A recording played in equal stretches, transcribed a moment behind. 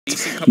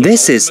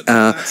This is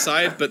a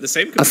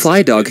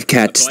fly dog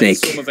cat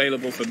snake,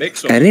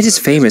 and it is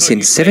famous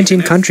in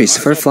 17 countries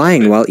for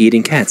flying while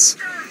eating cats.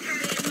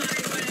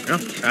 Yeah,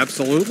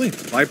 absolutely.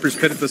 Viper's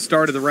Pit at the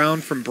start of the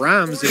round from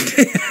Bramz, and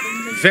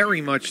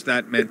very much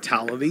that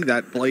mentality,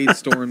 that Blade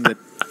Storm that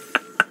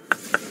I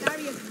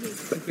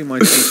think we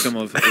might see some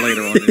of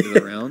later on into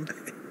the round.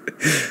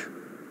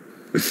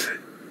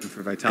 And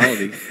for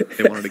Vitality,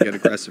 they wanted to get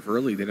aggressive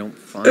early. They don't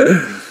find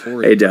anything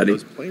for it. Hey, Daddy.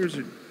 Those players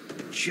are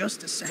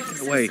just a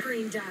second away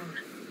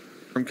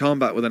from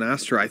combat with an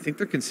Astra. I think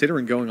they're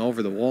considering going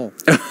over the wall.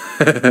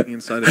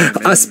 Inside of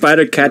a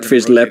spider,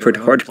 catfish, leopard,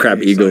 horde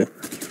crab, eagle.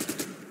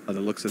 By the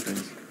looks of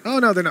things. Oh,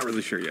 no, they're not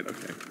really sure yet.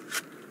 Okay.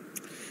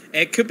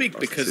 It could be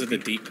because of the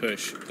deep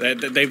push.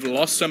 They've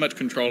lost so much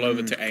control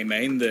over to A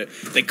main that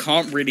they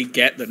can't really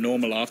get the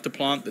normal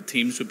afterplant that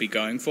teams would be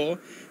going for.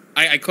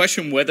 I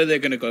question whether they're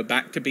going to go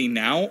back to B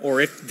now, or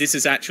if this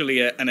is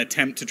actually an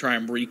attempt to try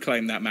and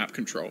reclaim that map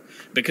control.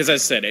 Because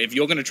as I said, if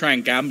you're going to try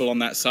and gamble on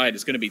that side,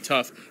 it's going to be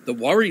tough. The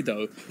worry,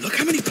 though, look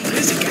how many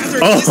players are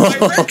gathering in this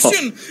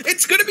direction.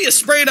 It's going to be a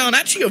spray down.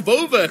 Actually,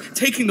 Avova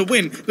taking the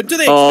win. But do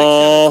they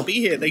expect to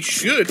be here? They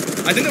should.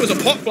 I think there was a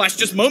pot flash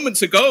just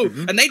moments ago,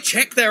 and they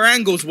checked their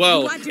angles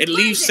well. It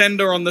leaves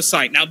Sender on the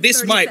site. Now,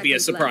 this might be a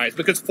surprise,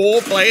 because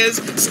 4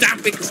 players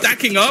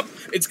stacking up.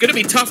 It's going to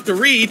be tough to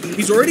read.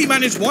 He's already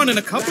managed one, and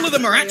a couple of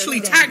them are actually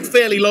tagged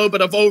fairly low,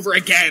 but Avova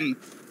again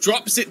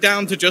drops it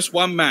down to just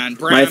one man.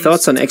 Bramz. My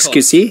thoughts on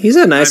XQC? He's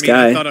a nice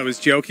guy. I thought I was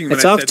joking. I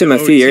talked to him a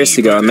few years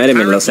ago. I met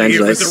him in Los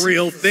Angeles. It was a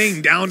real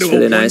thing, down to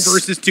really a 1 nice.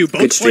 versus 2.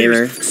 Both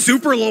players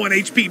super low on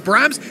HP.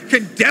 Bramz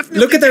can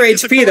definitely look at their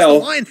HP though.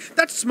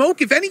 That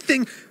smoke, if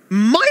anything,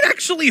 might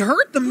actually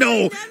hurt them.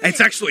 No,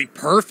 it's actually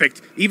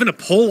perfect. Even a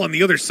pull on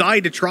the other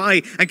side to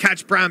try and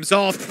catch Bramz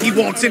off. He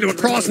walks into a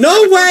cross.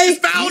 No way!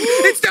 Found.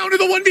 It's down to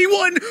the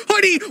 1v1.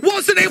 Hoodie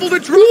wasn't able to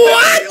drop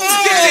what?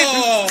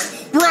 it.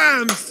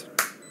 Bramz.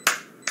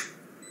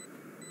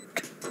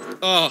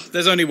 Oh,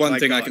 there's only one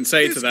thing I can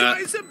say to that.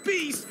 This guy's a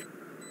beast.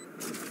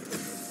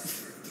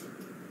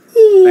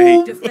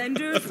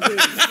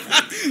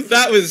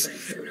 That was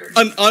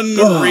an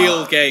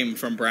unreal game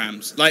from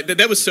Bramz. Like,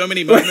 there were so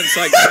many moments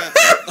like that.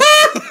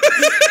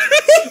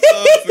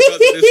 Oh, I forgot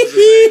that this was a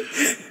thing.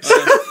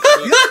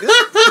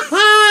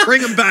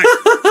 Bring him back.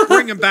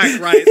 Bring him back,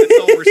 Riot. That's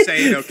all we're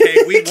saying, okay?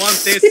 We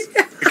want this.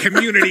 The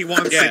community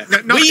wants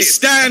it. We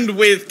stand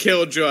with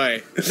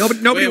Killjoy.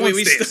 Nobody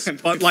wants this.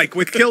 But, like,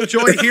 with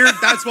Killjoy here,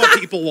 that's what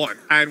people want.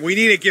 And we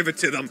need to give it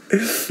to them.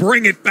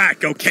 Bring it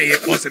back, okay?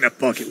 It wasn't a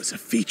bug. It was a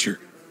feature.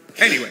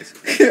 Anyways,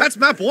 that's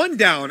map 1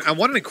 down. And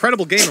what an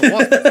incredible game it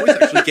was. The voice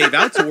actually gave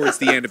out towards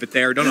the end of it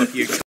there. Don't know if you...